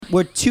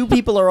where two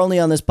people are only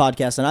on this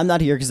podcast, and I'm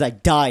not here because I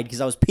died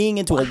because I was peeing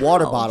into a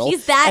water bottle.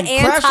 He's that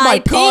and crashed my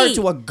anti-pee. car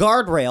to a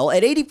guardrail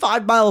at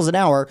 85 miles an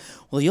hour.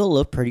 Well, you'll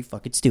look pretty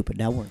fucking stupid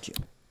now, won't you?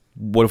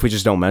 What if we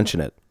just don't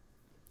mention it?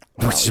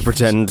 What if we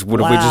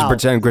just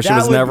pretend Christian That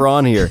was would- never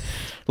on here?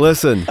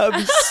 Listen, That'd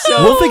be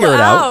so we'll figure it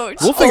out. Ouch.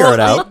 We'll figure it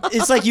out.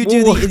 It's like you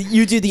do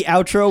the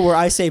outro where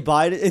I say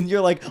bye, and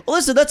you're like,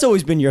 Alyssa, that's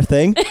always been your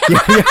thing.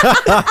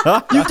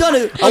 You've done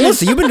it.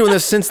 Alyssa, you've been doing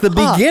this since the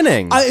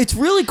beginning. It's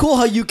really cool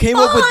how you came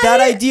up with that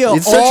idea.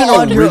 It's all such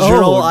on an your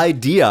original own.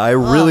 idea. I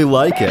really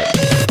like it.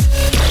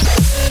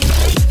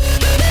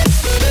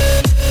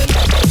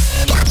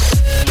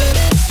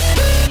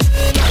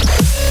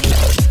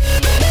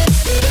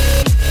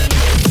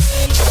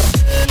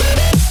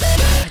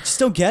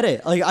 Don't get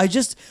it. Like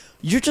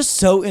you're just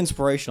so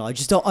inspirational. I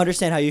just don't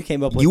understand how you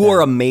came up with You that. are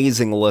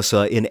amazing,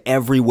 Alyssa, in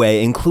every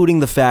way,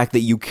 including the fact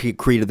that you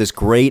created this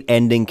great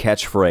ending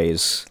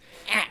catchphrase.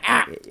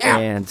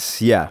 And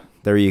yeah,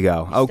 there you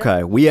go.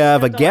 Okay, we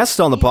have a guest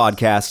on the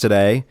podcast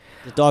today.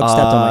 The dog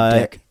stepped on my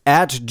dick.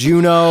 At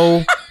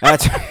Juno.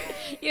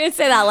 You didn't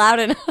say that loud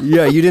enough.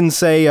 Yeah, you didn't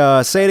say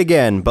it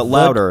again, but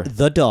louder.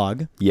 The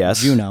dog.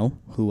 Yes. Juno,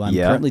 who I'm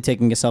currently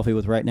taking a selfie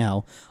with right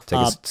now. Take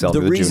a selfie the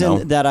with reason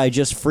Juno. that I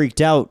just freaked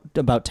out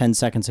about 10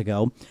 seconds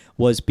ago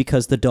was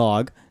because the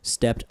dog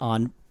stepped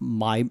on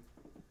my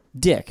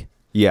dick.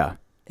 Yeah.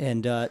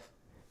 And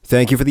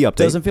Thank you for the update.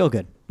 doesn't feel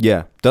good.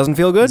 Yeah. Doesn't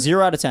feel good?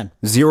 0 out of 10.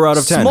 0 out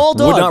of 10. Small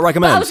dog. Would not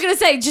recommend. I was going to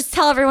say, just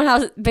tell everyone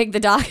how big the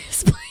dog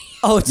is, please.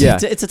 Oh, it's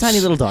a tiny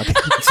little dog.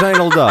 It's a tiny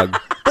little dog.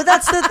 But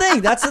that's the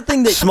thing. That's the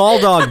thing that Small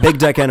dog, big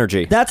dick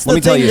energy. That's the Let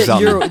me tell thing you that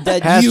something.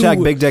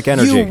 Hashtag big dick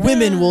energy. You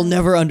women will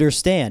never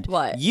understand.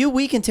 What?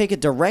 We can take a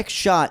direct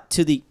shot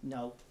to the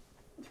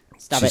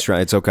Stop She's it.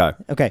 trying. It's okay.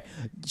 Okay.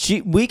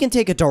 We can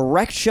take a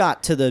direct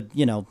shot to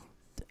the,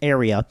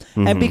 area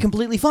and be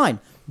completely fine.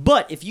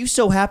 But if you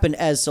so happen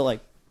as to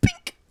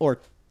pink or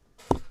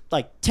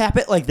tap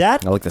it like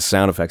that, I like the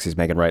sound effects he's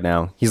making right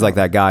now. He's like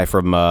that guy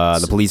from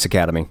the Police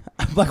Academy.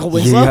 Michael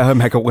Winslow. Yeah,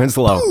 Michael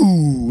Winslow.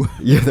 Ooh.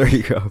 Yeah, there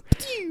you go.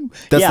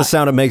 That's the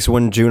sound it makes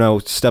when Juno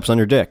steps on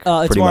your dick.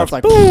 It's pretty more much. of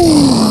like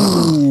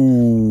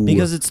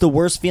because it's the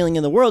worst feeling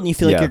in the world and you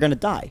feel like you're going to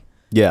die.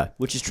 Yeah.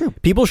 Which is true.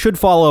 People should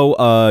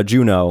follow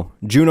Juno.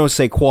 Juno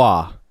c'est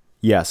quoi?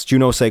 Yes,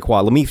 Juno c'est quoi.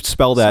 Let me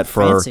spell that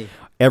for fancy.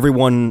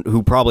 everyone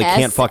who probably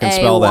can't fucking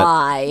spell that.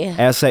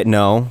 S-A-Y.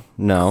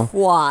 No.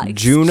 Qua.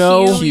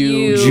 Juno.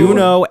 Q-U.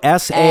 Juno.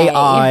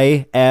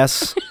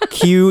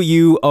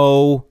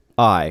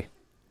 S-A-I-S-Q-U-O-I.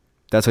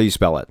 That's how you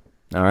spell it.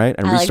 All right?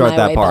 And I like restart my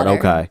that way part. better.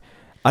 Okay.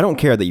 I don't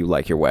care that you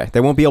like your way. They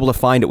won't be able to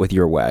find it with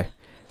your way.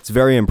 It's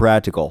very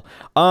impractical.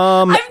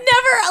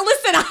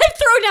 Listen, I've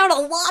thrown down a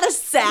lot of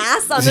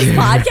sass on this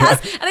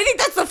podcast, and I think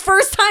that's the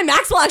first time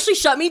Maxwell actually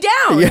shut me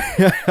down.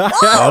 Yeah.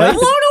 Oh, I'm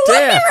blown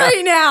away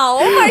right now.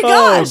 Oh my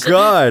gosh. Oh,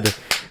 God.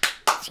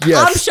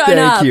 Yes, I'm shutting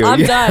thank up. you. I'm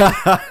Yeah.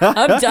 done.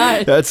 I'm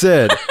done. That's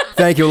it.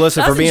 Thank you, Alyssa,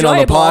 for That's being on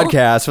enjoyable. the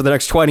podcast for the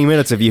next 20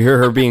 minutes. If you hear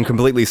her being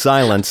completely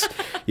silent,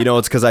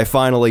 it's because I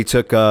finally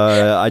took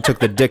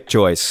the dick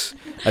choice.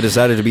 I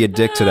decided to be a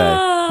dick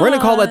today. We're gonna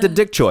call that the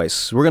dick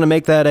choice. We're gonna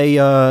make that a.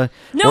 No,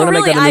 we're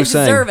really, make that a new I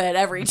saying. deserve it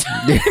every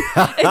time.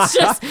 It's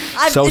just,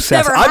 So it's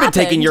sassy. never I've been happened.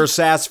 taking your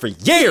sass for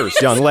years,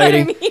 young That's what lady.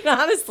 I mean,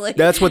 honestly.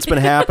 That's what's been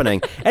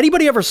happening.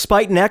 Anybody ever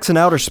spite an X in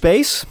outer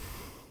space?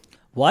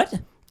 What?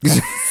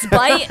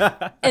 Spite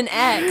an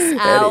X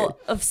out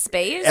of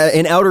space?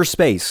 In outer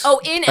space. Oh,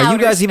 in Are you outer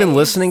guys even space.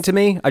 listening to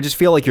me? I just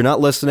feel like you're not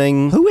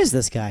listening. Who is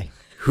this guy?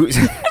 Who's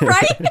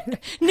Right?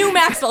 New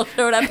Maxwell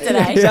showed up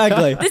today.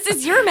 Exactly. This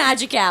is your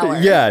magic hour.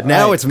 Yeah,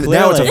 now Right, it's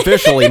clearly.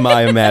 officially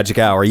my magic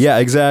hour. Yeah,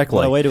 exactly.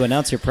 What a way to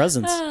announce your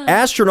presence.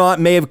 Astronaut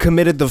may have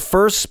committed the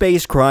first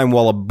space crime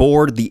while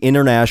aboard the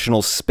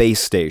International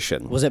Space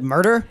Station. Was it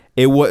murder?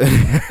 It was.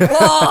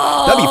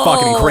 That'd be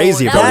fucking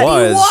crazy if it that'd be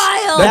was. wild.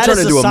 That That turned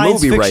is a into a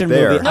science movie right fiction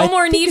there. movie. No I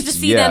more think need it's- to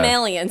see yeah. them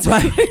aliens.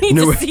 We need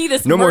No, to see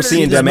this no more murder.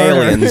 seeing this them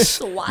murder. aliens.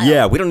 It's wild.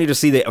 Yeah, we don't need to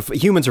see the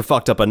humans are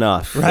fucked up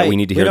enough that Right. we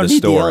need to We hear don't the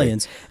need the story.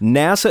 aliens.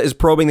 NASA is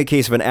probing the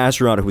case of an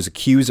astronaut who was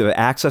accused of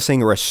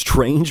accessing her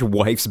estranged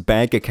wife's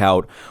bank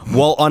account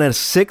while on a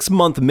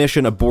 6-month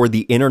mission aboard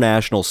the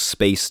International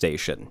Space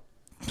Station.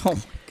 Oh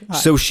my God.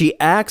 So she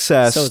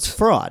accessed. So it's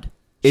fraud.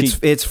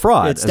 It's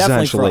fraud, It's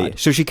definitely essentially. fraud.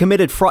 So she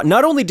committed fraud.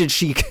 Not only did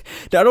she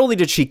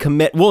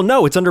commit. Well,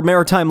 no, it's under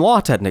maritime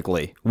law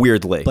technically.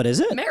 Weirdly, But is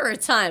it?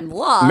 Maritime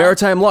law.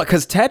 maritime law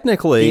because The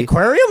technically.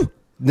 aquarium?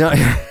 No,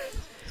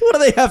 What do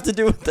they have to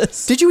do with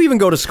this? did you even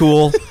go to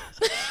school?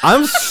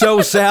 I'm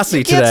so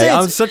sassy can't today. say I'm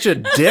it's- such a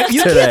dick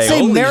You today. can't say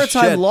Holy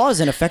maritime shit. law is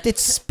in effect.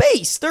 It's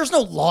space. There's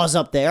no laws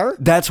up there.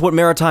 That's what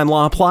maritime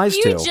law applies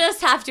You to.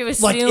 just have to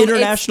assume Like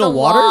international it's the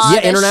waters? law Yeah,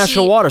 that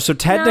international she- water. So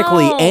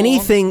technically, No.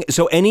 anything.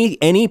 So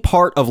any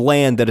part of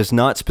land that is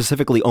not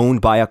specifically owned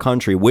by a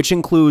country, which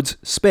includes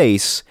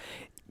space,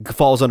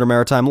 falls under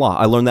maritime law.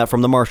 I learned that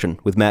from The Martian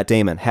with Matt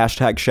Damon.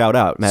 Hashtag shout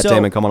out. Matt So,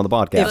 Damon, come on the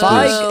podcast.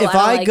 If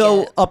I like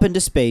go it. up into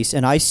space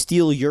and I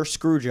steal your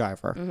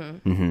screwdriver,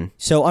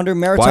 so under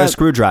maritime, Why a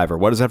screwdriver?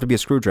 Why does it have to be a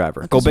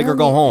screwdriver? Go big or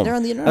go home. they're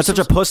on the That's such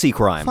a pussy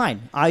crime.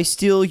 fine. I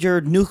steal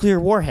your nuclear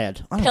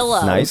warhead. I don't-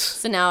 Pillow. Nice.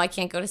 So now I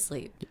can't go to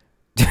sleep.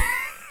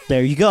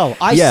 There you go.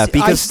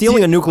 Because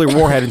stealing a nuclear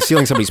warhead and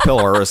stealing somebody's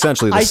pillow are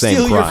essentially the I same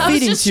steal your crime. was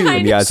feeding just tube, trying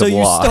In the eyes so of you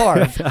law.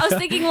 starve. I was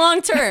thinking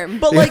long term.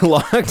 But like, Go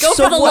for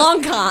the what-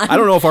 long con. I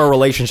don't know if our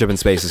relationship in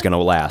space is going to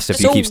last if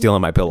you So, keep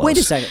stealing my pillows. wait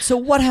a second. So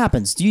what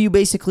happens? Do you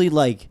basically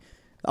like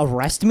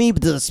arrest me?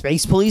 But does the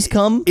space police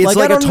come? It's I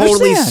like a don't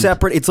totally understand.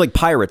 separate. It's like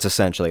pirates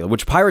essentially,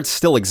 which pirates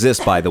still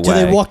exist, by the Do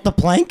way. they walk the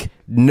plank?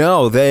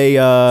 No, they.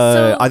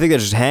 So- I think they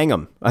just hang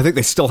them. I think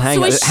they still hang.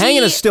 So them. is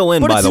Hanging she- is still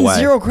in, But by it's the in way.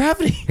 zero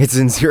gravity. It's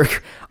in zero.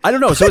 I don't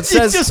know. So it You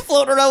says just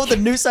float around with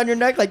a noose on your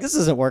neck like this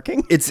isn't working.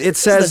 it This is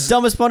says the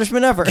dumbest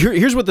punishment ever.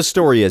 Here's what the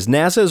story is.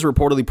 NASA is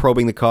reportedly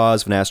probing the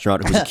cause of an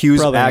astronaut who was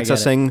accused of Probing, I get it.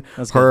 accessing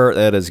That's her.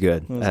 That is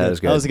good. That is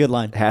good. That was a good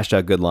line.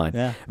 Hashtag good line.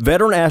 Yeah.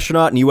 Veteran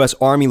astronaut and U.S.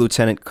 Army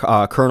Lieutenant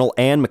Colonel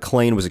Anne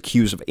McClain was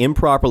accused of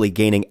improperly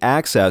gaining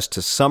access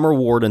to Summer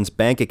Warden's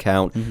bank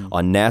account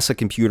on NASA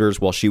computers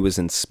while she was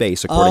in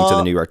space, according to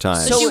the New York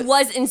Times. But she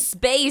was in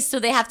space, so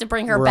they have to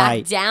bring her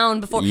Right. back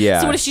down before. Yeah.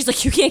 So what if she's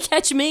like, you can't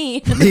catch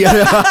me?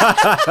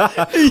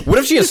 What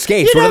if she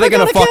escapes? What are they never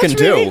going to gonna fucking catch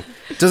me.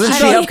 do? Doesn't she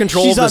She's have on-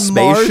 control she's of the on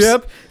Mars?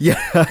 spaceship?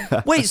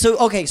 Yeah. Wait,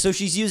 so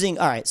she's using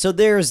all right. So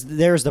there's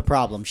the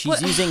problem.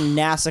 She's using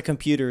NASA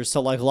computers to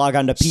like log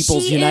on to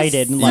People's She is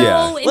United and like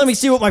Yeah. let me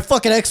see what my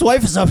fucking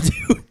ex-wife is up to.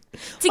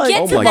 To Like,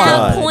 get oh to my that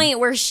God. point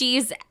where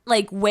she's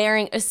like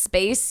wearing a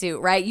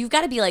spacesuit, right? You've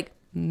got to be like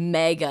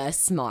mega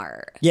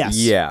smart. Yes.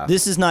 Yeah.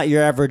 This is not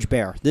your average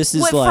bear. This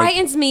is What like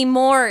frightens me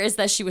more is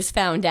that she was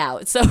found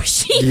out. So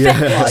she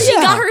Yeah. she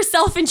Yeah. got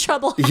herself in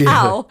trouble.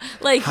 How?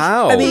 Like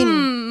How? I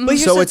mean, but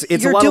here's So the- it's a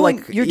you're lot of, doing,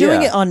 like, you're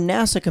doing yeah. it on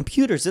NASA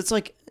computers. It's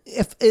like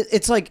if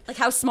it's like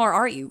how smart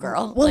are you,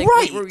 girl? well, Like,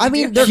 right. what were you I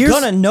mean, doing? they're Here's-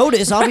 gonna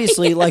notice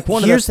obviously like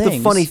one Here's of the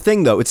things. funny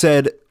thing, though. It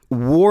said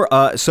war.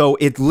 So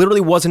it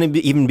literally wasn't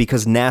even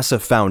because NASA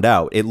found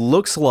out. It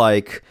looks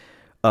like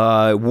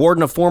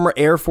Warden, a former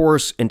Air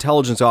Force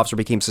intelligence officer,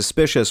 became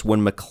suspicious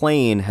when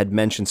McClain had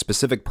mentioned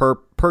specific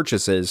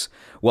purchases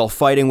while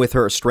fighting with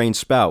her estranged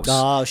spouse.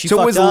 Oh, she so it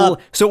fucked was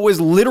up. So it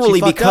was literally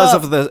She fucked because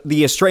up. of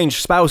the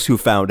estranged spouse who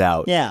found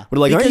out. Yeah. We're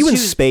like, aren't Because you in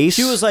she was- space?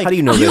 She was like, how do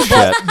you know this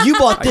bought, shit? You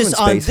bought Are you this in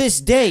on space? this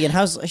day,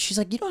 and she's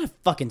like, you don't have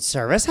fucking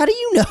service. How do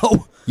you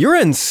know? You're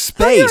in How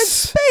space. are you in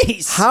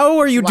space? How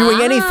are you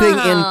doing anything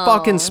in Wow.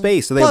 fucking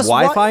space? Do they Plus, have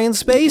Wi-Fi in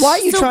space? Why are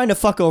you So- trying to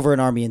fuck over an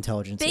army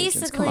intelligence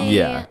agent? Come on. Basically,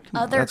 Yeah,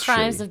 other that's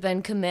crimes shitty. have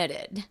been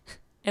committed,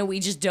 and we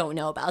just don't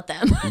know about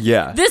them.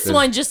 Yeah. This There's-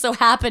 one just so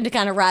happened to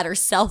kind of rat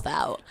herself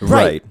out.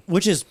 Right.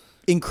 Which is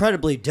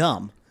incredibly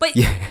dumb. But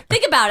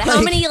think about it. How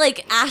Like- many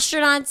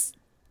astronauts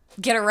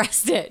get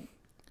arrested?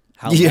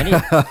 How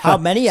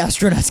many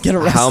astronauts get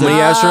arrested? How many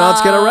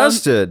astronauts get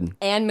arrested?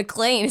 Anne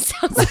McClain. It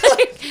sounds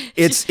like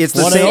It's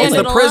the One same. and It's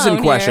only. the prison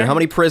Alone question. here. How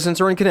many prisons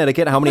are in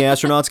Connecticut? How many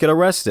astronauts get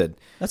arrested?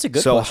 That's a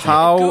good so question.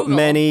 how Google.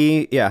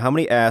 many? Yeah, how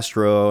many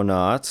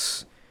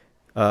astronauts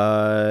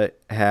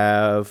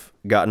have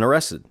gotten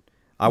arrested?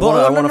 I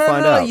want to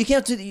find out. You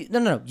can't do.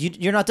 No.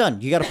 You're not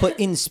done. You got to put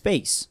in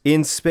space.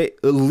 In space,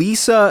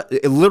 Lisa.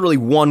 Literally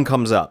one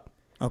comes up.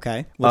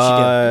 Okay. What'd she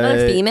do?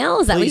 another female.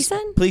 Is that what you Please,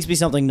 said? please be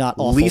something not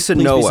awful. Lisa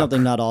please Nowak. be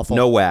something not awful.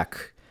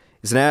 Nowak.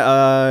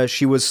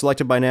 She was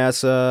selected by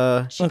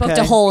NASA. She poked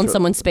a hole in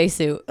someone's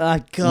spacesuit.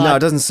 God. No, it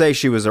doesn't say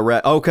she was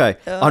arrested. Okay.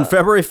 On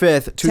February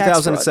 5th,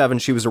 2007,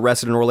 she was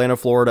arrested in Orlando,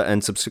 Florida,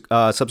 and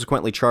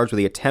subsequently charged with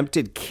the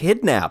attempted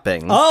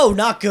kidnapping Oh,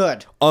 not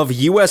good. of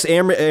U.S.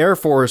 Air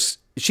Force.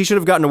 She should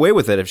have gotten away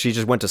with it if she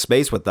just went to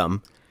space with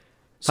them.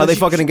 How they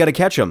fucking gonna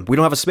catch them? We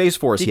don't have a Space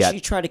Force Did yet. she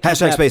try to Hashtag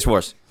kidnap- Space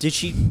Force. Did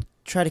she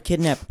try to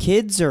kidnap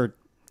kids or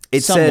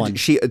It someone? said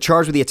she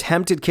charged with the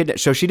attempted kidnap.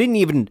 So she didn't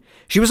even.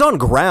 She was on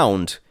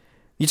ground.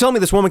 You tell me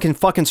this woman can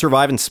fucking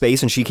survive in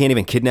space and she can't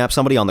even kidnap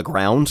somebody on the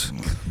ground?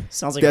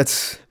 Sounds like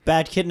That's a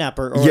bad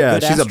kidnapper or yeah. a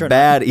good She's astronaut. a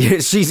bad.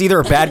 She's either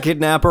a bad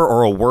kidnapper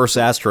or a worse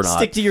astronaut.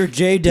 Stick to your your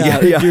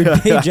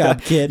day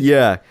job, kid.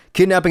 Yeah.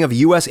 Kidnapping of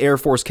U.S. Air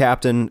Force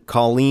Captain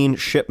Colleen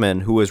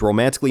Shipman, who was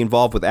romantically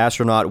involved with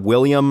astronaut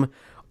William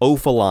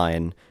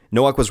O'Faline.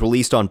 Nowak was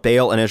released on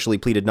bail and initially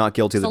pleaded not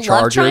guilty to the The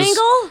love charges.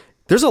 triangle?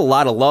 There's a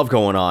lot of love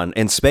going on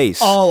in space.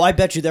 Oh, I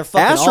bet you they're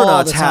fucking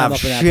all the Astronauts time have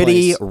up in that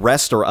shitty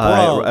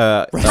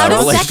place. How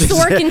does sex relationships.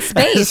 work in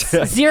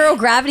space? Zero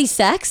gravity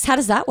sex? How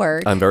does that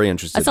work? I'm very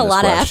interested. That's in a this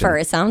lot question. of effort,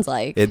 it sounds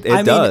like. It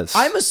I does.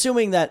 mean, I'm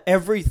assuming that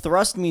every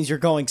thrust means you're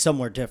going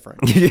somewhere different.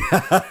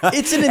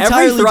 It's an Every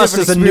entirely thrust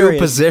different is a new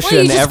experience. position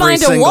Well, you just every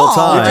find a single wall,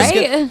 time.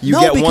 right? You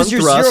no, get because one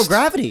you're thrust. zero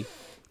gravity.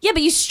 Yeah,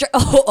 but you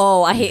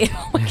I hate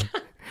oh my god.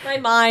 My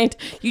mind.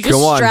 You just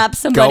Go on. strap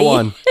somebody. Go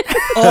on.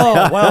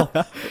 Oh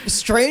well,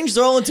 strange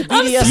throw into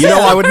BDSM. You know,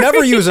 I would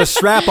never use a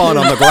strap-on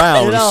on the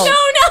ground. You know.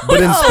 No,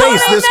 But in no, space,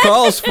 what I this meant-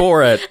 calls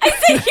for it. I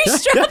think you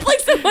strap like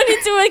someone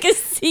into like a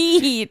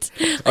seat.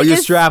 Oh, you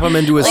strap them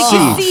into a like seat.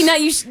 a seat,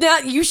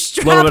 not you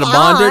strap A little bit of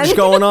bondage on.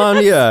 going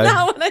on, yeah.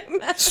 Not what I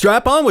meant.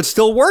 Strap on would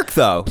still work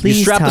though. Please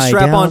you strap the tie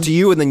strap down. on to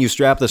you, and then you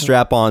strap the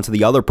strap on to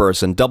the other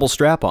person. Double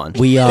strap on.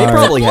 We They are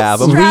probably have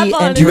them. strap on. You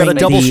got a Re-entering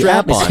double the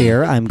strap on.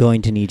 atmosphere. I'm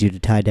going to need you to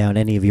tie down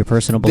any of your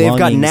personal They've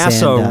belongings. got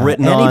NASA and,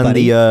 written on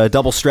anybody. the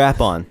double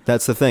strap on.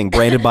 That's the thing.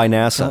 Branded by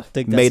NASA.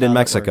 think that's Made in how it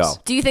Mexico. works.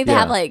 Do you think they Yeah.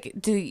 have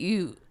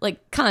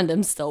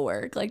condoms still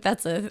work? Like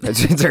that's a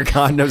Their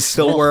condoms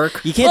still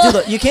work. You can't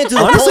do the. You can't do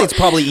the. Honestly, pull- it's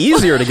probably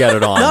easier to get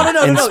it on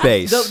no, in no.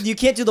 space. You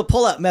can't do the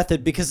pull-out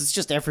method because it's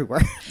just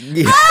everywhere.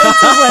 Yeah.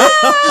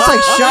 It's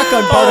like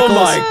shotgun Oh particles.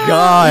 my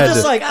god. You're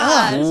just like,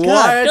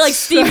 What? They're like,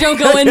 Steve, don't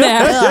go in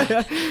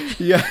there.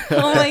 Yeah.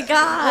 Oh my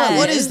god.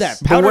 what is that?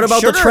 But Powdered what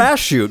about sugar? the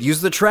trash chute?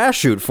 Use the trash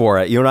chute for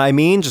it. You know what I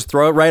mean? Just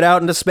throw it right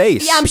out into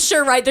space. Yeah, I'm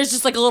sure, right? There's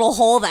just like a little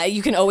hole that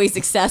you can always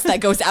access that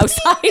goes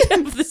outside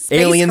of the spacecraft.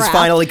 Aliens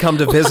finally come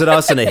to visit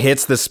us, and it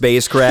hits the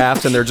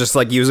spacecraft, and they're just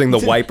like using the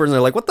wipers, and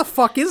they're like, "What the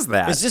fuck is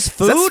that? Is this Is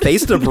that food?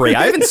 space debris?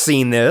 I haven't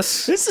seen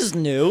this." This is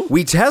new.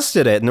 We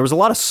tested it, and there was a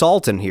lot of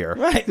salt in here.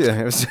 Right. Yeah,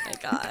 it was-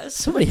 Gosh.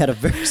 Somebody had a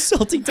very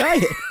salty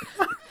diet.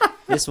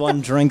 This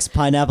one drinks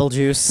pineapple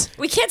juice.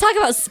 We can't talk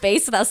about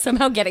space without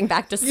somehow getting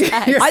back to sex.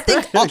 I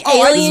think Like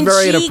Oh, this is alien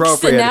very cheeks,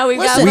 inappropriate. and now we've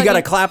got Listen, we got to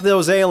fucking- clap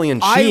those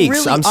alien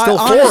cheeks. I I'm still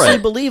I for honestly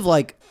it. believe,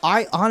 like,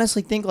 I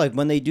honestly think, like,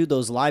 when they do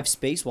those live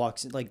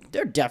spacewalks, like,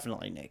 they're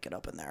definitely naked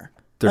up in there.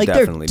 They're like,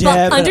 definitely But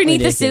definitely underneath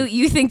the naked. suit,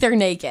 you think they're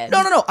naked.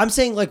 No. I'm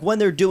saying, like, when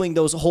they're doing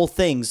those whole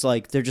things,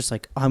 like, they're just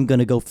like, I'm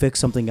gonna go fix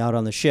something out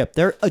on the ship.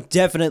 They're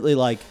definitely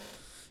like,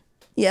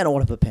 yeah, I don't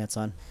want to put pants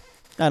on.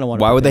 I don't want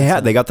to. Why would they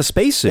have? They got the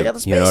spacesuit. They got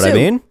the You know what I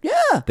spacesuit. mean?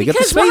 Yeah. They get the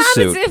Because what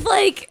spacesuit. happens if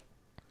like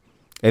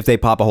If they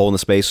pop a hole in the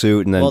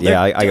spacesuit, and then Well,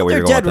 yeah, I they're get where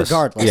you're dead going with this.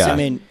 regardless. Yeah. I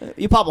mean,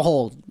 you pop a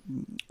hole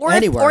or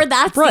anywhere. or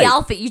that's Right. the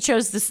outfit you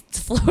chose to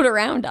float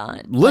around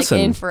on. Listen.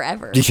 like in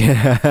forever.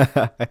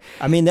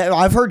 I mean,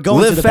 I've heard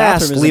going to Live the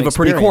fast, bathroom is leave an a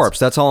pretty experience. corpse.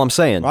 That's all I'm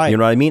saying. Right. You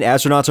know what I mean?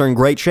 Astronauts are in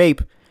great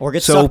shape. Or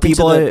get so sucked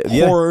people, into the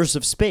yeah. horrors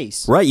of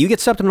space. Right, you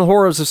get sucked into the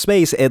horrors of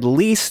space. At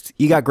least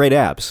you got great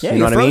abs. Yeah, you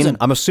know you're what I mean? frozen.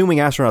 I'm assuming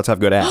astronauts have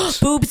good abs.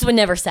 Boobs would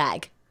never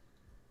sag.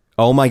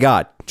 Oh my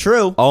god.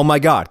 True. Oh my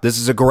god. This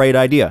is a great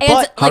idea. And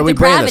But how do like we the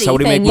brand this? How do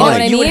we gravity make thing, you know money?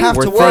 what I You would mean? have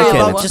We're to worry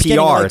thinking. about It's just PR.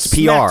 getting, like, It's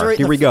smacked PR. right in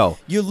Here the we go.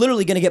 You're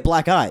literally going to get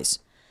black eyes.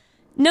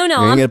 No, You're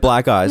gonna get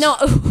black eyes. No.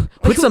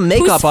 Put some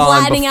makeup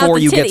on before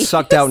you get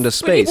sucked out into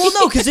space. Well,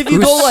 no, because if you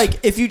go like,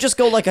 if you just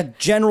go like a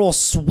general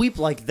sweep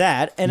like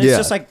that, and it's Yeah.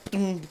 just like,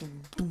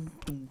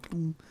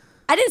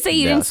 I didn't say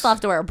you didn't Yes. still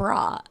have to wear a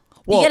bra.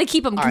 well, you got to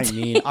keep them I contained.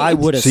 mean, I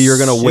would. So you're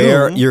gonna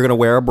assume-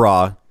 wear a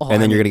bra, and then I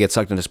you're mean- gonna get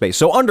sucked into space.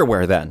 So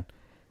underwear then.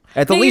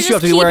 At the No, least you you're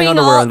have to just be wearing keeping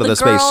underwear all under the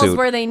girls spacesuit.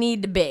 where they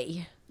need to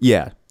be.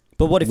 Yeah.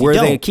 But what if you Where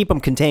don't? they keep them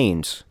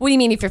contained. What do you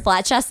mean? If you're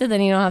flat chested,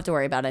 then you don't have to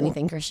worry about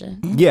anything, Christian.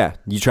 Yeah.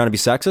 You trying to be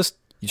sexist?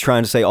 You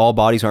trying to say all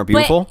bodies aren't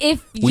beautiful? But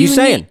if what are you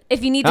saying?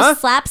 if you need Huh? to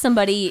slap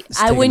somebody,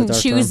 I taking wouldn't the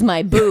dark choose turn.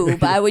 my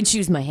boob. I would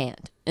choose my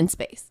hand in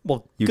space.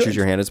 well, You good. choose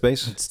your hand in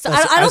space? So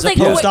I don't As think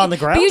opposed what- on the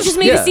ground? But you just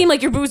made Yeah. it seem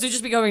like your boobs would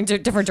just be going to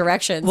different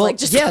directions. Well, like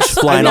just yes.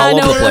 Flying No, all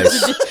no, over the no.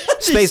 place.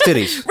 Space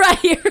titties. Right,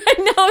 right.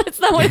 No, that's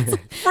not what it's.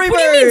 Free What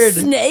do you mean bird.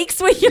 snakes?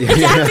 What you're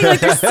acting like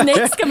there's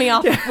snakes coming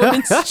off of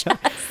women's chest.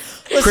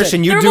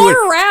 Christian, you They're do more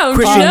it. around.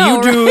 Christian, you know,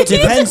 you do. right?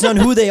 Depends on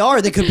who they are.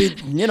 They could be,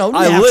 natural.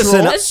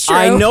 Listen. That's true.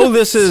 I know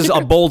this is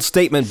a bold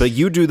statement, but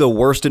you do the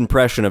worst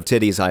impression of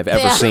titties I've ever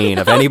Yeah. seen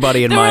of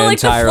anybody in They my were like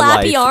entire the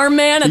flappy life. arm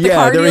man at the Yeah,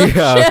 car there you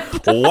go.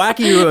 dealership.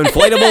 Wacky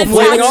inflatable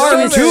flailing That's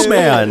arm true. tube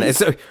man.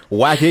 It's a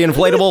wacky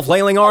inflatable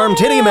flailing arm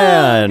titty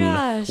man.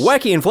 gosh.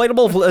 Wacky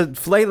inflatable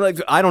flail.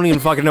 I don't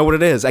even fucking know what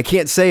it is. I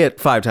can't say it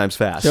 5 times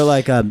fast. They're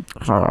like,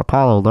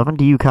 Apollo 11,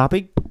 do you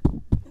copy?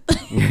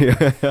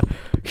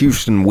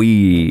 Houston,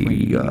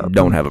 we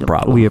don't have a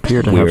problem. We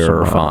appear to have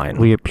We're some. fine.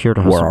 We appear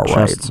to have We're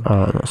some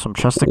all right. some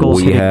chesticles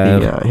We hitting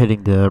have-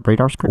 hitting the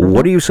radar screen.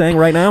 What are you saying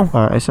right now?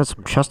 I said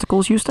some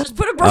chesticles, Houston.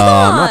 Put a bra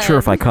on. I'm not sure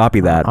if I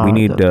copy that. We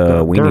need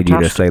they're you to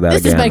attached. say that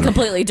This has again. been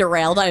completely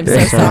derailed. I'm so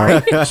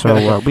sorry.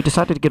 So we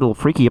decided to get a little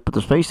freaky up at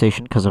the space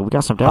station because we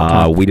got some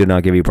downtime. We did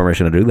not give you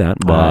permission to do that,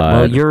 but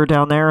well, you're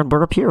down there and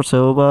we're up here,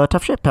 so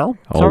tough shit, pal.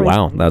 oh Sorry.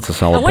 wow, that's a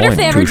solid I wonder point. if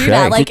they ever Touche. do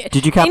that. Like,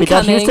 Did you copy that,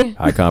 incoming, Houston?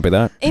 I copy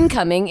that.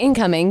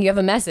 Incoming. You have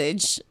a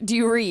message. Do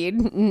you read?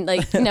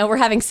 Like, no, we're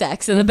having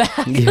sex in the back.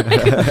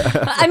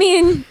 I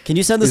mean, Can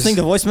you send this thing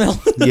to voicemail?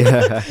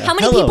 Yeah. how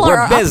many Hello, people we're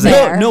are busy. up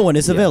there? No one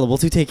is available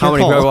to take How your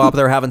many call. people up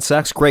there having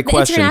sex? Great The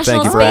question.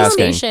 International Thank you for Space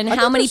asking. Station.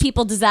 How many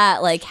people does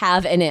that like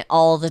have in it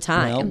all the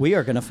time? Well, we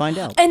are going to find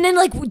out. And then,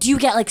 like, do you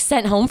get like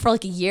sent home for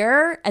like a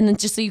year, and then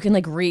just so you can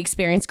like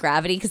re-experience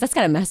gravity? Because that's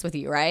gotta mess with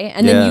you, right?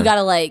 And Yeah. then you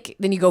gotta like,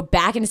 then you go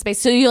back into space.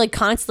 So you're like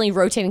constantly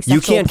rotating. You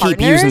sexual can't keep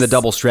partners. using the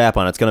double strap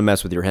on. It's going to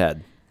mess with your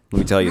head. Let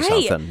me tell you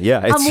Right. something.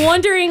 Yeah, it's, I'm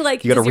wondering,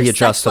 like, you gotta does your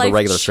readjust sex to the life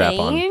regular strap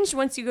on. change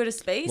once you go to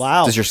space?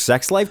 Wow. Does your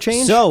sex life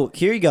change? So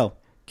here you go.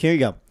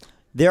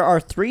 There are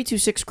 3 to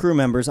 6 crew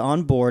members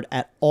on board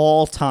at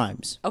all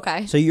times.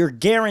 Okay. So you're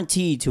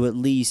guaranteed to at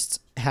least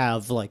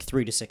have like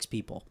 3 to 6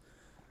 people.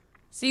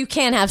 So you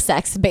can have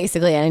sex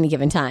basically at any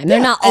given time.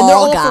 They're not And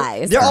all from-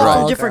 guys. They're all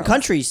from girls. different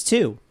countries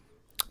too.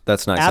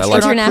 That's nice. I Astronaut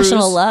like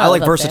international cruise. love. I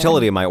like up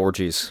versatility there. in my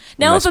orgies.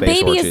 Now, my if a space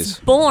baby orgies. is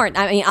born,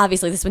 I mean,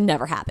 obviously this would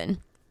never happen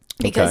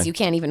because Okay. you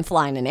can't even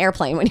fly in an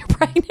airplane when you're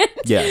pregnant.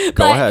 Yeah, go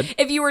But ahead.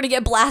 if you were to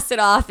get blasted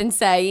off and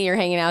say you're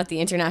hanging out at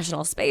the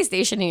International Space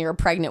Station and you're a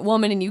pregnant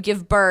woman and you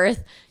give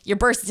birth, your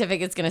birth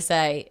certificate's going to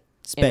say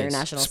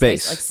International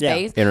Space. Space, Yeah.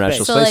 space.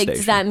 International So Space like, Station.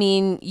 does that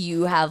mean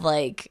you have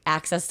like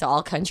access to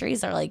all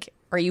countries, or like,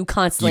 are you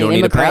constantly You an don't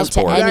need a immigrant to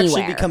passport. You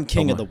anywhere? actually become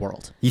king of the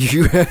world.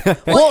 You,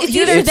 well, it's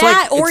either it's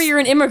that like- or it's- you're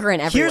an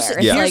immigrant everywhere. Here's,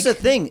 It's here's like,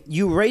 the thing.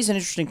 You raise an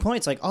interesting point.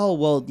 It's like, oh,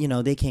 well,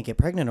 they can't get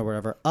pregnant or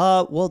whatever.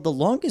 Well, the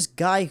longest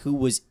guy who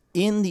was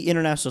in the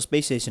International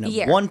Space Station at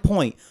Year. one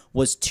point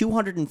was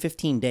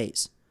 215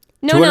 days.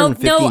 no.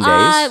 215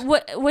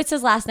 days? What's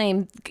his last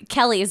name?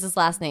 Kelly is his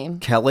last name.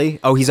 Kelly?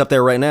 Oh, he's up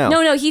there right now.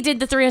 No, he did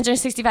the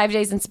 365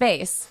 days in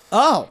space.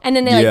 Oh. And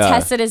then they like Yeah.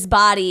 tested his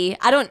body.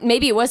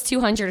 maybe it was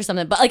 200 or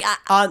something, but like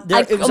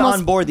It was almost-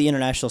 on board the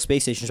International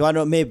Space Station, so I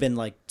know it may have been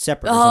like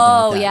separate or Oh,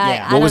 something like that.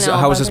 yeah, I What was? don't know,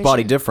 How was but his I'm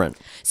body sure. different?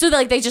 So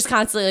like they just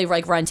constantly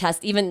like run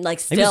tests, even like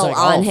was, still like,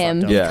 all on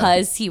him fucked up. Yeah.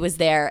 because he was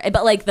there.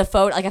 But like the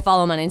photo, like I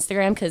follow him on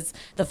Instagram because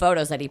the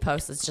photos that he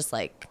posts is just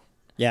like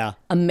Yeah.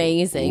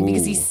 amazing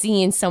because Ooh. he's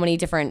seeing so many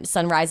different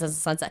sunrises and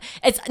sunsets.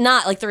 It's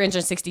not like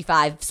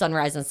 365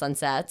 sunrise and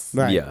sunsets,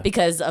 Right. Yeah.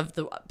 Because of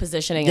the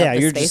positioning Yeah, of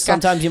the you're spacecraft. just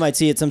sometimes you might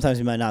see it, sometimes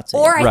you might not see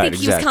Or it. I Right, think he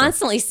was exactly.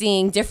 constantly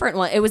seeing different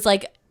ones. It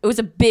was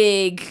a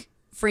big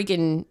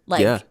freaking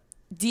like Yeah.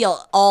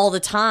 deal all the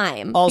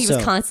time. He Also-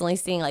 was constantly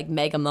seeing like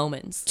mega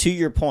moments. To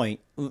your point,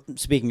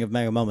 speaking of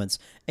mega moments,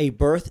 a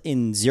birth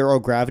in zero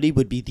gravity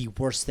would be the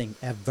worst thing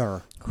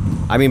ever.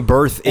 I mean,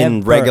 birth in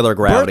Ever. regular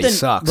gravity Birth in-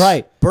 sucks.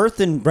 Right. Birth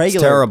in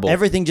regular. terrible.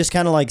 Everything just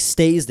kind of like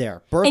stays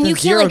there. Birth And in you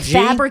can't zero like G.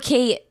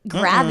 fabricate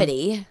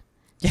gravity.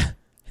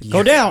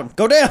 Go down.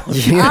 Go down.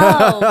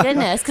 Oh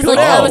goodness! Because like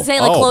I would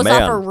say, like Oh, close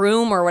man. off a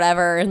room or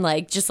whatever, and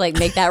like just like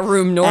make that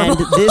room normal.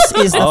 And this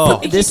is the Oh.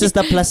 this is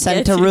the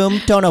placenta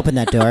room. Don't open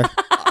that door.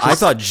 I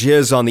thought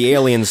jizz on the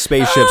alien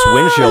spaceship's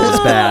windshield was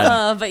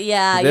bad. But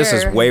yeah, This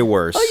is way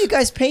worse. Oh, you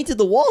guys painted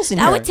the walls in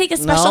That here. would take a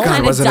special No? kind God,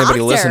 of wasn't anybody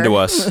doctor. listen to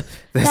us?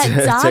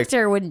 That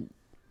doctor would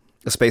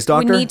A space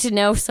doctor? need to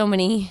know so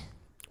many.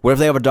 What if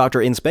they have a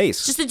doctor in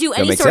space? Just to do That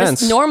any makes sort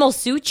sense. of normal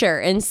suture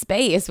in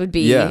space would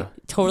be Yeah.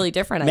 totally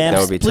different. I Man, That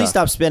guess. would be please tough.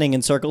 stop spinning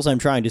in circles. I'm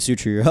trying to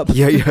suture you up.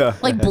 Yeah.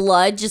 Like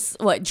blood, just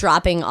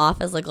dropping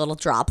off as like little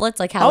droplets.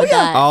 Like how would yeah.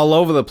 that? All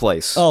over the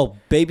place. Oh,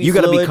 baby You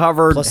got to be fluid,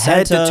 covered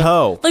head to placenta.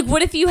 toe. Like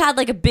what if you had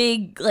like a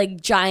big like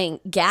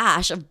giant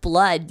gash of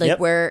blood? Like Yep.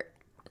 where?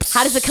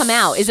 How does it come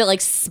out? Is it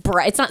like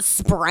spray? It's not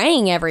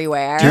spraying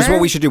everywhere. Here's what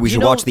we should do. We You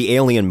should know- watch the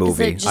Alien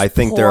movie. just I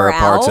think there are pour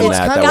parts in out? It's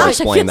that kinda that will like-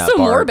 explain It's that so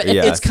part. morbid.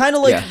 Yeah. It's kind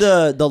of like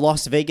Yeah. the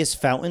Las Vegas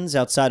fountains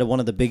outside of one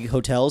of the big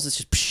hotels. It's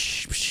just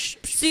psh, psh,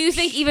 psh. So you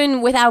think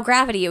even without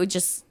gravity, it would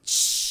just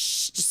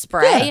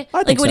spray? Yeah, I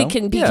like think would so. it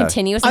can be Yeah.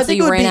 continuous I until think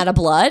you it would ran be- out of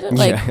blood?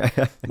 Like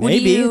would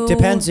Maybe you-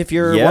 depends if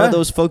you're one Yeah. of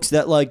those folks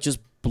that like just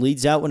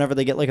bleeds out whenever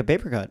they get like a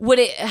paper cut. Would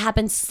it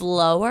happen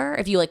slower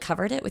if you like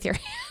covered it with your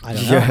hand? I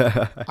don't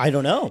know. I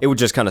don't know. It would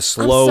just kind of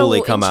slowly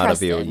so come out of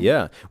you. interested.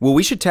 Yeah. Well,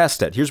 we should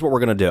test it. Here's what we're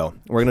gonna do.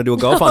 We're gonna do a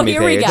GoFundMe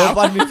here we page.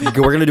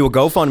 go. We're gonna do a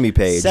GoFundMe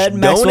page. Said Donate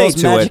Maxwell's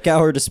to magic it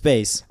hour to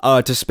space.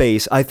 to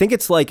space. I think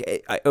it's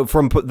like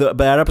from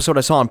that episode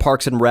I saw on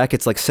Parks and Rec.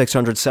 It's like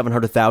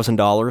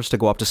 $600,000-$700,000 to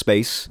go up to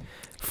space.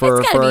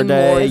 For It's gotta a be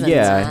day, more than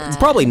yeah, that.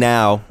 Probably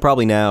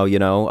now. You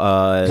know,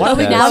 Why don't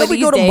we don't now we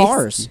go to these days?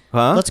 Mars?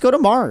 Huh? Let's go to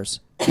Mars.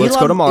 Let's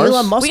go to Mars.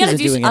 Elon Musk We gotta isn't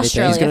do doing anything.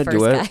 Australia he's gonna do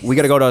first, it. guys. We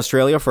got to go to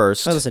Australia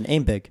first. Oh, listen,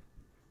 aim big.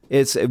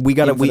 It's we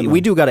got to Aim for the we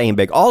moon. do got to aim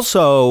big.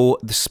 Also,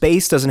 the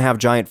space doesn't have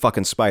giant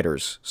fucking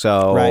spiders,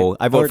 so Right.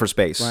 I vote Or- for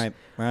space.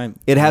 Right.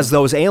 It has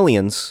those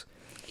aliens.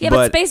 Yeah,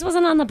 but space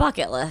wasn't on the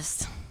bucket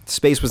list.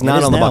 Space was not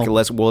is on the now. bucket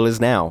list. Well, it is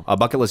now. A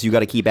bucket list you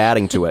got to keep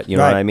adding to it. You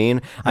know Right. what I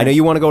mean? I know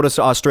you want to go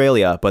to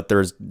Australia, but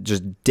there's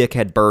just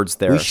dickhead birds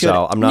there, We should-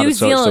 so I'm not New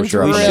so Zealand's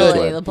sure. We I'm really into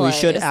should. it. the We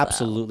should place, though.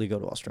 absolutely go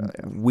to Australia.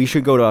 We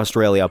should go to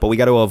Australia, but we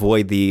got to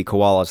avoid the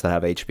koalas that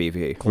have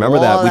HPV. Remember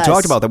that? We Koalas.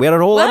 talked about that. We had a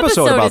whole What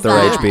episode episode about is their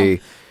that?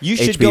 HPV. You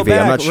should HPV. go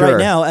back I'm not sure. right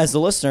now as the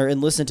listener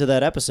and listen to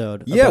that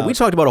episode. Yeah, about- we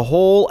talked about a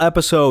whole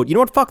episode. You know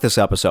what? Fuck this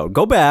episode.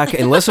 Go back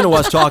and listen to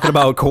us talking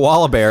about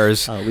koala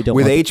bears we don't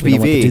with want- HPV. we don't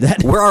want to do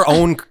that. We're our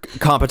own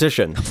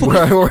competition.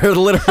 we're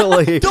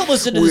literally. Don't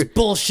listen to this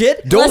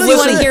bullshit. Don't Unless you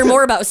want to listen- hear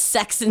more about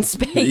sex in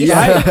space.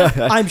 Yeah.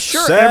 I'm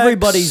sure Sex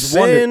everybody's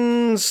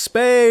wondering. in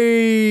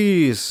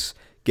space.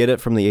 Get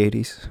it from the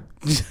 80s?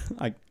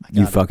 I got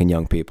You it. fucking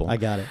young people. I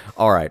got it.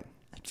 All right.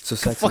 So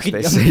sex in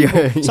Fucking space. young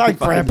people. You Sorry,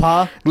 fucking-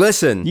 Grandpa.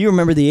 Listen. You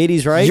remember the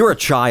 80s, right? You're a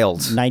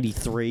child.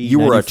 93. You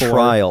were a 94.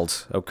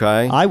 child,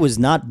 okay? I was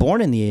not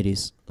born in the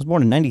 80s. I was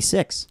born in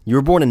 96. You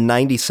were born in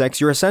 96.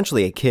 You're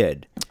essentially a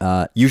kid.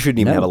 You shouldn't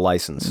even no. have a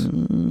license.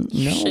 No,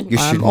 You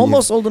I'm should-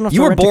 almost old enough You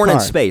to were rent a born in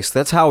car. space.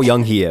 That's how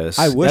young he is.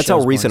 I wish That's I how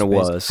was born recent in it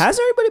space. was. Has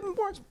anybody been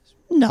born in space?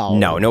 No.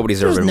 No,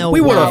 nobody's ever There's been. no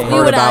We would have way.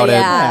 heard about it.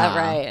 Yeah,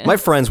 right. My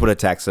friends would have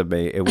texted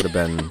me. It would have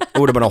been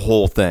a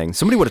whole thing.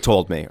 Somebody would have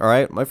told me. All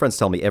right, my friends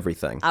tell me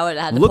everything. I would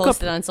have had to Look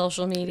post up- it on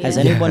social media. Has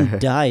anyone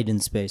died in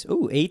space?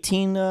 Ooh,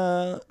 18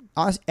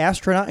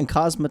 astronaut and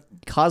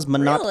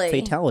cosmonaut Really?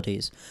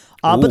 fatalities.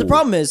 But the Ooh.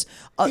 problem is,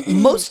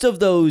 most of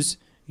those,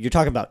 you're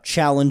talking about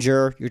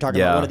Challenger, you're talking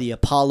about one of the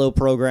Apollo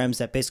programs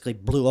that basically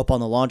blew up on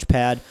the launch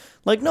pad.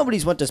 Like,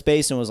 nobody's went to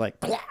space and was like,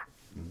 blah.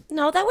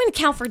 No, that wouldn't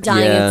count for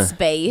dying in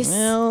space.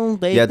 Well,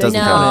 they Yeah, it doesn't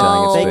No,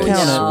 count as dying in They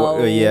space.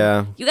 count it.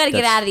 Yeah. You got to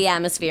get out of the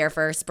atmosphere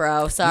first,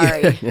 bro.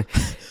 Sorry.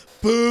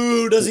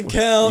 Boo, doesn't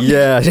count.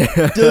 Yeah.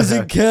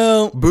 Doesn't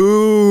count.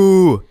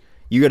 Boo.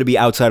 You got to be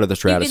outside of the You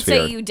can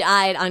stratosphere. say you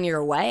died on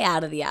your way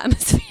out of the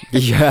atmosphere,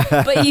 yeah.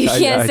 but you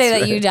can't say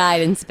that right. you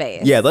died in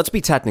space. Yeah, let's be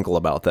technical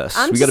about this.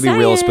 I'm We got to just be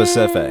real saying.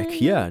 specific.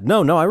 Yeah.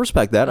 No, I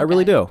respect that. I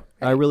really do.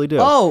 I really do.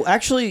 Oh,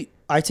 actually,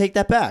 I take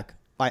that back.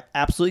 I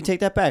absolutely take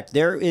that back.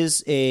 There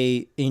is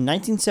in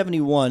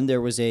 1971,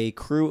 there was a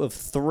crew of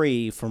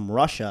 3 from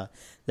Russia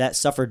that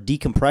suffered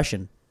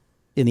decompression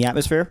in the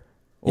atmosphere,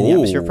 Ooh.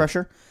 atmosphere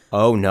pressure.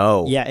 Oh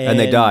no! Yeah, and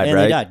they and- died, and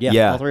they right? died,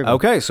 yeah, all 3 of them.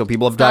 Okay, so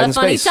people have Not died a in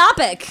funny space.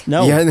 topic.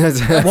 No. Yeah,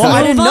 that's, Well,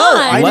 I didn't know.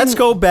 Fun. let's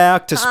go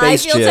back to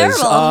Space feel Jizz.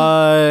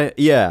 terrible.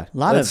 Yeah,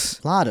 Lot let's-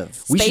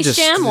 of. we should Space just-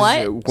 Jam,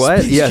 what? What?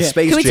 Space Yeah, Jam.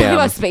 Space Can we Jam. talk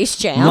about Space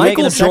Jam? Making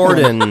Michael a second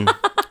Jordan.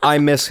 I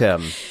miss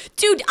him.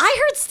 Dude, I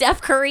heard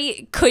Steph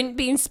Curry couldn't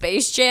be in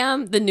Space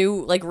Jam, the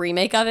new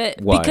remake of it,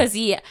 Why? because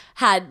he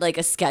had a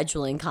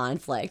scheduling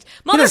conflict.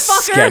 had a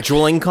Motherfucker,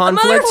 scheduling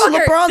conflict?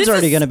 Motherfucker, LeBron's this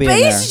already is gonna be in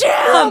Space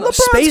Jam.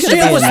 Space gonna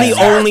Jam be was in the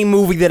there. only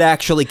movie that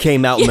actually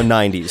came out in the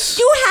 90s.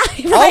 You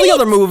have All the right?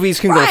 other movies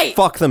can Right.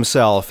 go fuck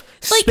themselves.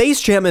 Like- Space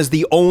Jam is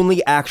the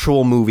only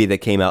actual movie that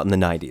came out in the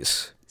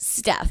 90s.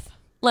 Steph,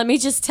 let me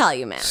just tell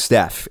you, man.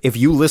 Steph, if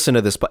you listen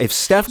to this, if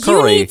Steph You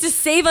Curry, need to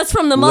save us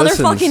from the listens-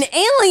 motherfucking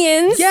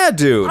aliens. yeah,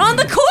 dude, On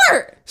the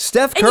court.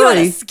 Steph And you had a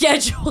Curry,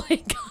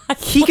 scheduling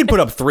conflict. he can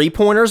put up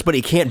 3-pointers, but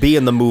he can't be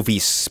in the movie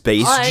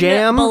Space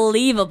Jam.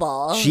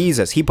 Unbelievable.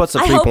 Jesus, he puts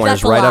up I hope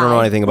 3-pointers, that's a right? I don't know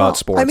lie. anything about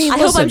sports. I mean, I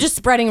hope listen. I'm just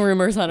spreading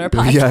rumors on our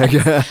podcast.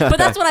 yeah. But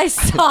that's what I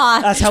saw.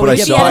 That's how what we I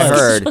get saw. I buzz.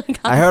 heard.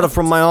 I heard it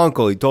from my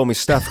uncle. He told me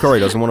Steph Curry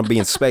doesn't want to be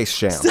in Space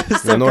Jam.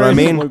 You know what I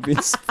mean?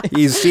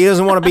 He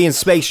doesn't want to be in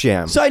Space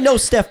Jam. So I know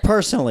Steph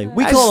personally.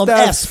 We I call him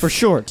Steph- S for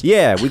short.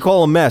 Yeah, we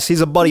call him S.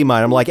 He's a buddy of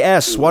mine. I'm like,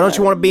 S, why don't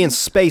you want to be in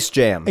Space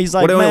Jam? He's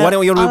like, why don't "Man,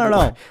 you I don't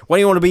know." Why do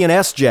you want to be in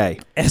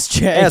SJ?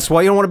 SJ. S,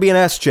 why you don't want to be an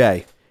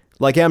SJ?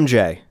 Like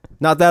MJ.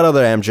 Not that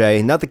other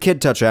MJ. Not the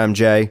kid touch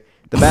MJ.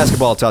 The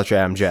basketball touch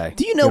MJ.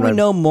 Do you know what we I-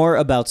 know more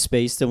about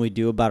space than we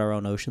do about our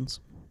own oceans?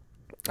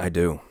 I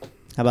do.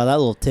 How about that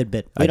little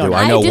tidbit? I do. know.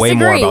 I know way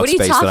more disagree. about What are you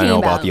space than I talking know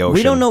about about? the ocean.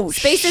 We don't know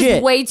Space shit.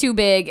 is way too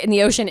big, and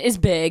the ocean is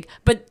big,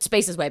 but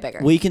space is way bigger.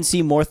 We can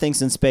see more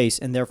things in space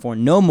and therefore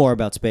know more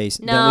about space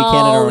than we No, can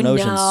in our own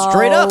oceans. no,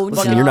 Straight up. no.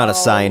 Listen, you're not a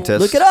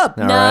scientist. Look it up.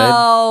 All right.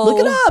 No. Look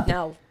it up.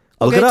 No.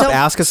 Look Okay, it up. tell-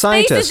 Ask a Space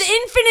scientist. is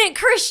infinite,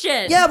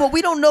 Christian. Yeah, but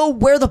we don't know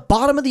where the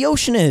bottom of the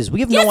ocean is. We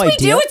have Yes, no we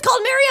idea. do. It's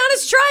called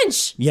Mariana's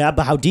Trench. Yeah,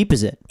 but how deep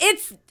is it?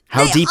 It's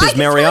How deep I is can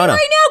tell you Mariana?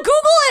 right now, Google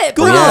it.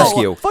 Let me bro. ask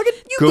you. Fucking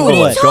Google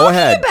Google it. it. Go Talking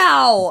ahead.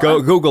 about?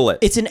 Go Google it.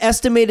 It's an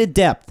estimated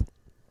depth.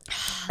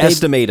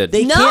 Estimated.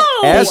 they No. can't-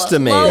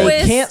 Estimated. Lowest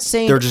They can't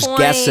say They're just point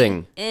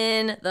guessing.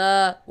 in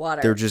the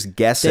water. They're just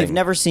guessing. They've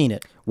never seen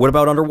it. What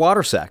about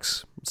underwater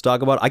sex? Let's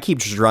talk about. I keep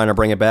just trying to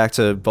bring it back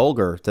to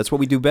vulgar. That's what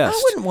we do best.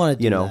 I wouldn't wanna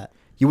do that.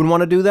 You wouldn't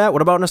want to do that.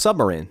 What about in a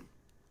submarine?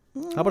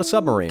 How about a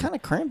submarine? Kind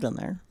of cramped in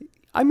there.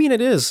 I mean,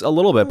 it is a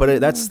little bit, but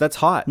that's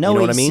hot. No, you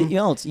know what I it's- mean? you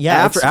know, it's-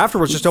 yeah, it's-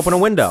 Afterwards, just open a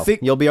window.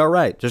 You'll be all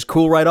right. Just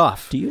cool right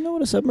off. Do you know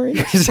what a submarine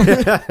is?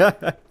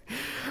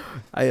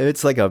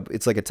 It's like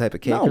a type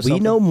of cake. No, or we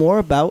something. know more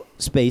about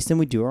space than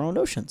we do our own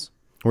oceans.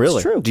 Really?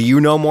 It's true. Do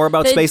you know more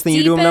about The space than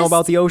you do know deepest-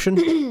 about the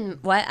ocean?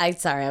 What?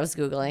 Sorry, I was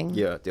Googling.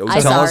 Yeah. I'm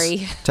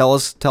sorry. Tell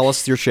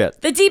us your shit.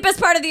 The deepest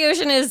part of the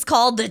ocean is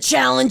called the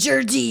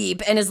Challenger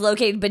Deep and is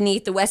located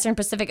beneath the Western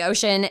Pacific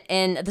Ocean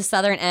in the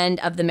southern end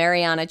of the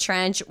Mariana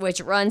Trench, which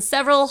runs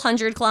several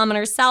hundred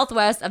kilometers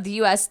southwest of the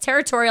U.S.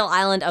 territorial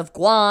island of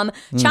Guam.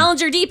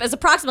 Challenger Deep is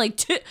approximately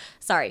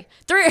 3.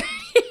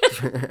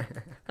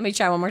 Let me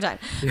try one more time.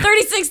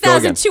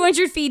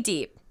 36,200 feet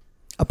deep.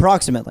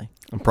 Approximately.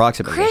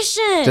 Approximately.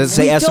 Christian. Does it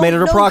say We estimated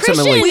don't or know-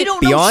 approximately? Christian, We don't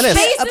Be know honest.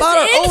 shit Space about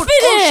is our own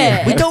infinite.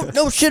 ocean. We don't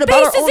know shit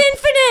about Space our own. is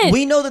infinite.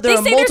 We know that there they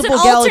are say multiple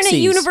there's an alternate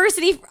galaxies.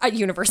 university. I'm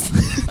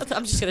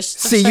just gonna.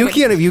 See, you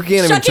can't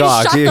even Shut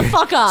talk. Shut dude. the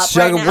fuck up.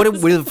 Shut- right what,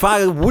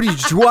 now. what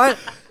did you what?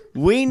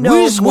 We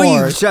know What are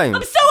more. you saying?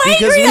 I'm so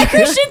Because angry we- that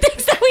Christian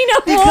thinks that we know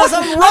Because more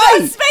I'm about right.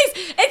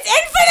 space. It's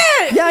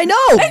infinite. Yeah, I know.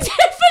 It's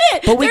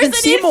infinite. But we there's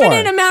can see an more.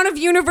 infinite amount of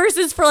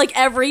universes for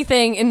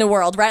everything in the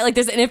world, right? Like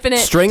there's an infinite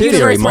String universe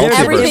theory, where multiverse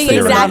everything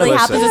theory. exactly Listen.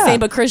 happens the Yeah. same,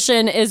 but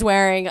Christian is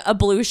wearing a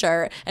blue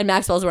shirt and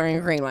Maxwell's wearing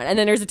a green one. And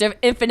then there's an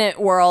infinite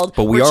world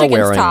But we where are chickens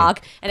wearing-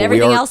 talk and but we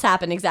everything are- else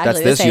happened exactly that's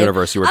the this same.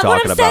 universe you were What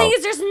talking I'm saying about.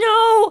 is there's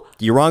no.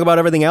 You're wrong about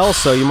everything else,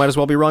 so you might as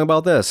well be wrong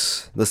about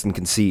this. Listen,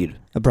 concede.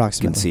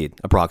 Approximately. Concede.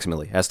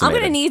 Approximately. I'm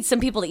Estimated. gonna need some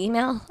people to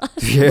email.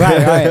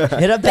 Right.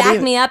 Hit up that Back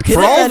email. me up. Hit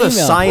For up all that the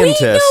email.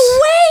 scientists. We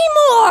know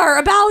way more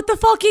about the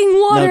fucking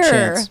water. No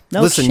chance.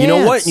 No Listen, chance. you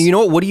know what? You know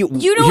what? What do you?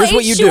 You know here's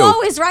what you do.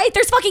 H2O is, right?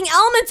 There's fucking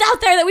elements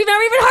out there that we've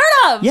never even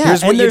heard of. Yeah,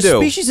 Here's what and you there's do.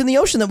 species in the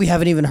ocean that we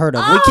haven't even heard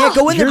of. We can't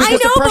go in there I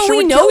because know, the pressure but we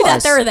would know kill that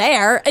us. they're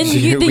there. And the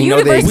We know they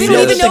universe, we exist.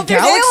 don't even know The if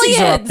there's galaxies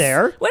aliens. are up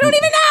there. We don't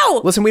even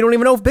know. Listen, we don't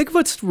even know if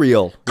Bigfoot's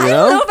real. You I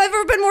know? don't know if I've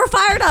ever been more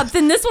fired up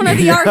than this one or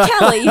the R.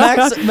 Kelly.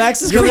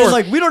 Max is coming in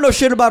like, we don't know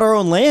shit about our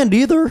own land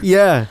either.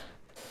 Yeah.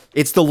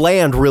 It's the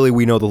land, really,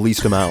 we know the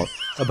least amount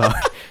about.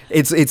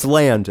 It's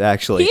land,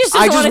 actually. He just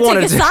doesn't wanna take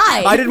wanted a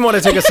side. I didn't want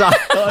to take a side.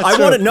 I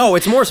want to. No,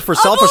 it's more for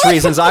selfish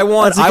reasons. I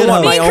want That's a good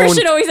my Me and own.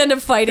 Christian always end up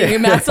fighting,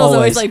 and Maxwell's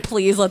always Always. like,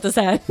 please let this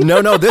end.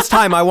 No, this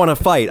time I want to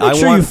fight. Make I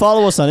sure want. you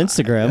follow us on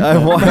Instagram.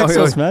 I want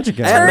Maxwell's Magic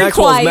Hour. At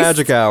Maxwell's Turnquoise.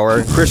 Magic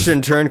Hour.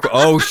 Christian Turnquoise.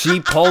 Oh, she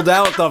pulled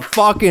out the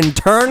fucking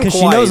Turnquoise. Because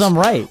she knows I'm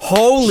right.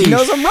 Holy She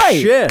knows I'm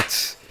right.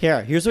 shit.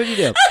 Here's what you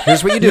do.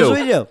 Here's what you do. Here's what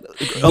you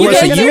do. You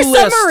Alyssa, get your you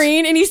list.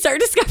 submarine and you start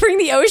discovering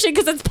the ocean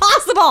because it's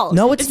possible.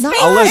 No, it's not.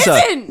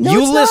 Alyssa, isn't. No, you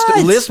it's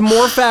not. list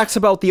more facts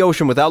about the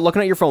ocean without looking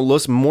at your phone.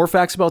 List more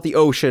facts about the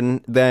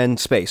ocean than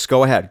space.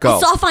 Go ahead. Go. I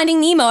saw Finding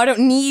Nemo. I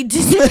don't need to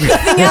do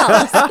anything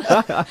else.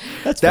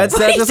 That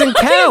What are you doesn't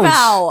talking count.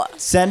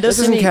 about? Send us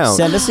Doesn't an count.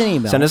 Send us an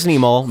email. Send us an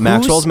email.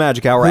 Maxwell's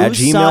Magic Hour at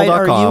Whose side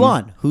are gmail.com. you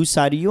on? Whose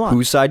side are you on?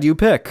 Whose side do you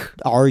pick?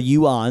 Are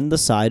you on the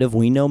side of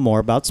we know more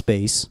about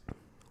space,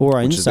 or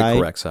Which is the inside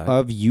correct side.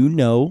 of you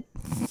know?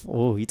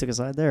 Oh, he took a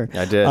side there.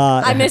 I did.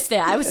 I missed it.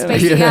 I was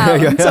spacing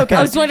out. It's okay.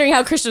 I was wondering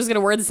how Christian was going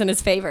to word this in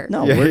his favor.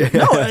 No,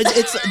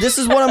 it's this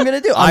is what I'm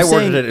gonna do. I I'm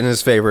worded saying, it in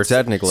his favor,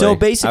 technically. So I was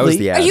basically-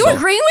 the Are you asshole.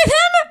 agreeing with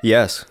him?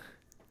 Yes.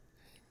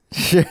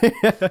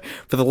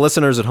 For the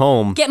listeners at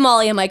home. Get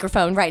Molly a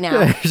microphone right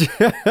now.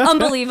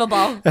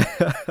 Unbelievable.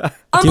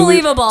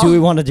 Unbelievable. Do we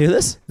want to do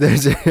this?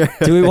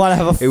 Do we want to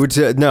have a? It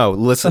would no.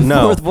 Listen, A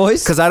no, fourth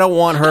voice? because I don't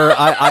want her.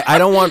 I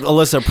don't want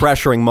Alyssa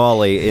pressuring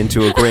Molly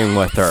into agreeing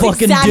with her.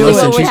 Fucking exactly do what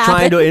Listen, it. would she's trying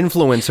happen. to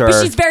influence her.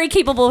 But she's very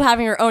capable of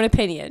having her own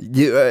opinion.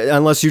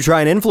 Unless you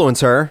try and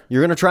influence her,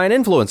 you're gonna try and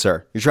influence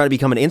her. You're trying to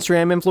become an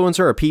Instagram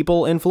influencer, a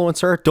people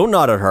influencer. Don't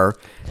nod at her.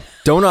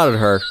 Don't nod at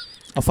her.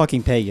 I'll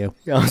fucking pay you.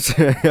 He'll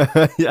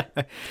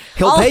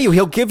pay you.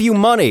 He'll give you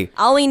money.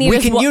 All we need we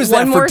is can one- use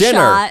one that for more dinner.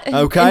 shot, and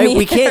Okay, me we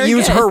and can't her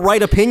use good. her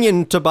right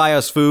opinion to buy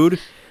us food.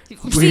 See,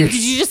 did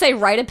you just say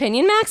right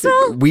opinion,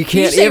 Maxwell? We Did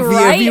you can't say if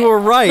right? you were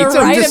right. The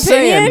I'm right just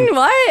opinion? saying.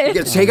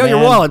 What? Take out your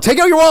Man. wallet. Take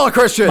out your wallet,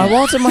 Christian. My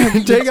wallet's in my.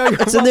 Take out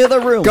your It's in the other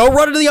room. Go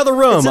run into the other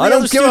room. It's in I the don't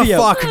other give studio.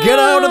 a fuck. Get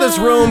out of this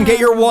room, get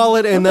your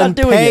wallet, and then not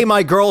doing pay it.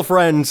 my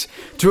girlfriends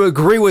to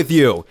agree with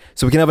you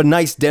so we can have a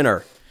nice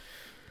dinner.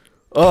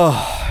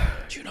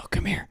 Juno,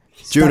 come here.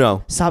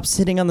 Juno. Stop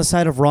sitting on the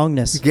side of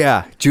wrongness.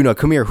 Yeah, Juno,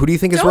 come here. Who do you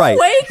think is Don't right?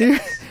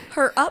 wake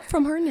her up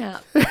from her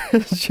nap.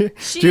 She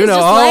is Juno, just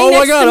oh laying my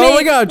next god, to oh me.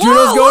 my god, Whoa,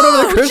 Juno's going over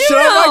whoa, the Christian.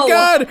 Oh my Juno!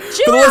 god, for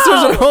the Juno!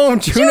 listeners at home,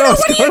 Juno's Juno,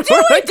 what are you going doing,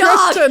 over the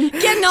dog? Christian.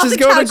 Getting off She's the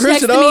going couch to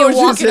Christian. next to me and she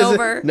walking says-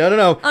 over. No,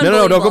 don't go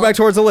Unbelievable. back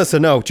towards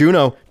Alyssa. No,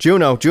 Juno, come She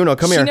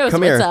here, knows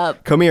come what's here,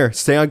 up. come here.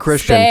 Stay on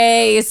Christian.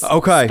 Space.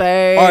 Okay.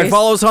 Space. All right.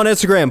 Follow us on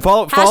Instagram.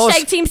 Follow Hashtag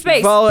us. Team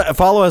Space.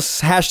 Follow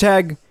us.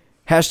 Hashtag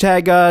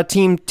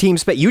team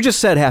space. You just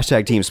said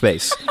hashtag team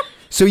space.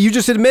 So you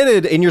just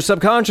admitted in your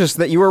subconscious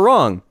that you were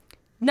wrong.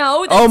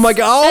 No. Oh my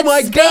god! Oh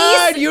my space,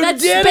 god! You that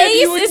did space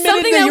it! You is admitted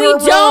something that that you we were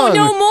don't wrong.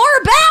 know more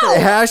about.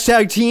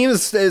 Hashtag team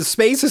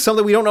space is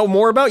something we don't know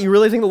more about. You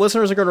really think the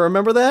listeners are going to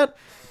remember that?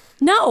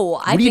 No, I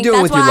What are you think doing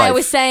that's with your why I life?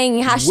 was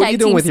saying hashtag What are you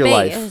doing Team with your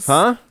Space. life?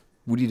 Huh?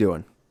 What are you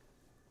doing?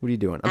 What are you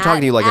doing? I'm At-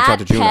 talking to you like I talked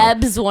to Juno. at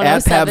Pebs1077.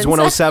 At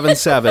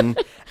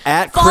Pebs1077.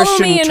 At Follow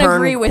Christian me and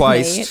agree with me.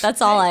 Turnquist.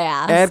 That's all I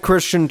ask. At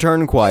Christian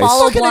Turnquist.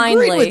 Follow Fucking agreed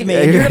blindly. with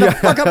me. You're gonna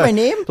fuck up my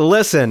name.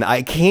 Listen,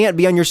 I can't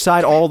be on your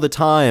side all the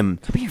time.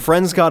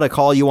 Friends gotta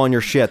call you on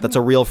your shit. That's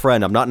a real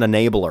friend. I'm not an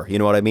enabler. You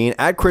know what I mean?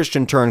 At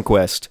Christian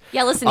Turnquist.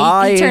 Yeah, listen,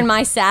 I he turned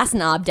my sass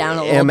knob down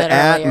a little am bit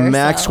at earlier.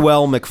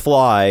 Maxwell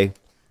McFly.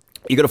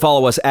 You got to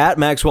follow us at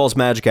Maxwell's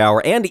Magic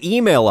Hour and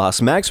email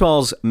us,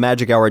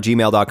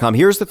 maxwellsmagichour@gmail.com.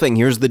 Here's the thing.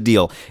 Here's the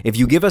deal. If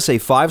you give us a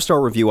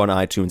 5-star review on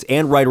iTunes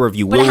and write a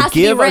review, But it we'll has to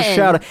be give a written.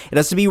 shout out. It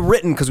has to be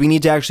written because we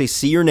need to actually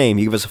see your name.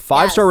 You give us a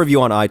 5-star Yes.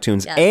 review on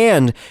iTunes Yes.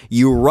 and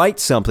you write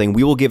something,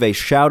 we will give a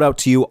shout out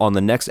to you on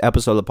the next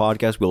episode of the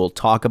podcast. We will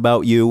talk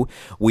about you.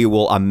 We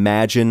will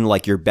imagine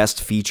like your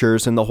best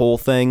features in the whole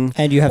thing.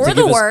 And you have We're to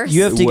give the us. worst.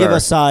 You have to give We're- a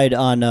side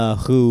on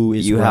who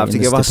is. You right have in to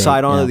this give us debate.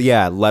 side on it.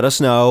 Yeah, let us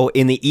know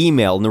in the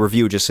email, in the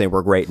review. Just say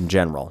we're great in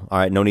general. All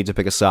right, no need to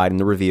pick a side in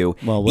the review.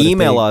 Well, what if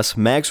Email they- us,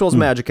 Maxwell's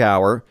Magic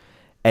Hour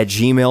at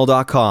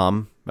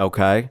gmail.com,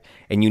 okay?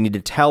 And you need to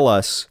tell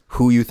us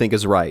who you think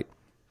is right.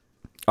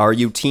 Are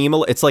you team...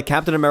 It's like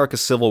Captain America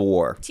Civil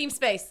War. Team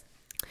Space.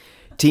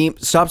 Team...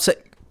 Stop saying...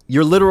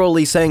 You're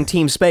literally saying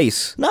Team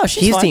Space. No,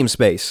 she's He's fine. Team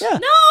Space. Yeah.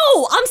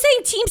 No, I'm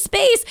saying Team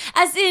Space,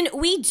 as in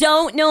we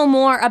don't know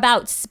more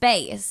about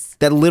space.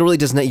 That literally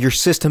does not... Your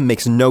system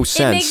makes no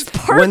sense. It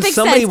makes perfect When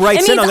somebody sense.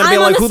 writes It in, I'm means going to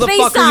be like, on who the space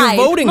fuck are side.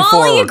 you voting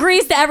Molly for?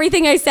 agrees to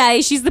everything I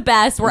say. She's the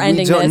best. We're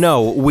ending we don't, this.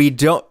 No, we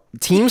don't.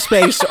 Team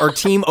Space or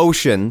Team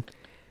Ocean.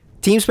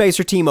 Team space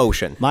or team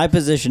ocean? My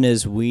position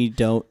is we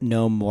don't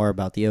know more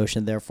about the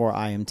ocean, therefore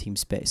I am team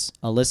space.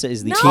 Alyssa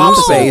is the No, Team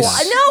space.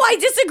 No, I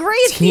disagree.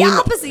 It's the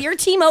opposite. You're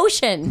team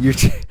ocean.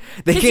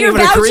 They can't You're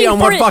even agree on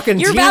what vouching fucking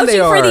You're team vouching they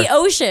are. for the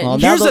ocean. Well,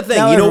 Here's Now the thing.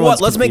 now You know everyone's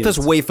what? Let's make this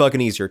confused. way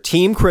fucking easier.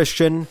 Team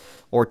Christian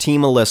or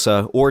Team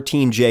Alyssa or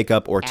Team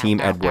Jacob or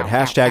Team Edward.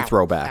 Hashtag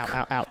throwback.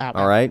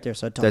 All right? There,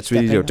 so don't That's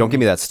what you step do. in Don't on give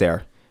me. me that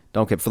stare.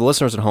 Don't give. For the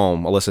listeners at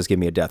home, Alyssa's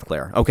giving me a death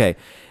glare. Okay.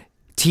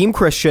 Team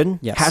Christian.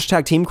 Yes.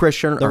 Hashtag Team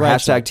Christian or right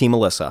hashtag side. Team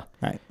Alyssa.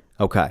 Right.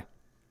 Okay.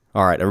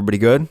 All right. Everybody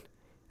good?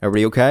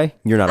 Everybody okay?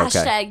 You're not okay.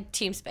 Hashtag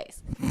team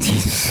space.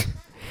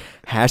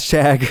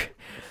 Hashtag.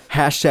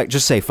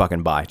 Just say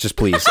fucking bye. Just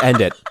please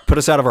end it. Put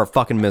us out of our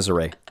fucking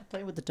misery.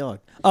 Play with the dog.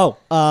 Oh,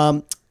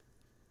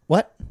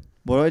 what?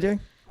 What are I doing?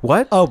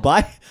 What? Oh,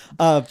 bye.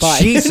 Bye.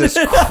 Jesus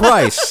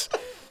Christ.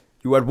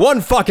 You had one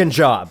fucking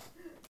job.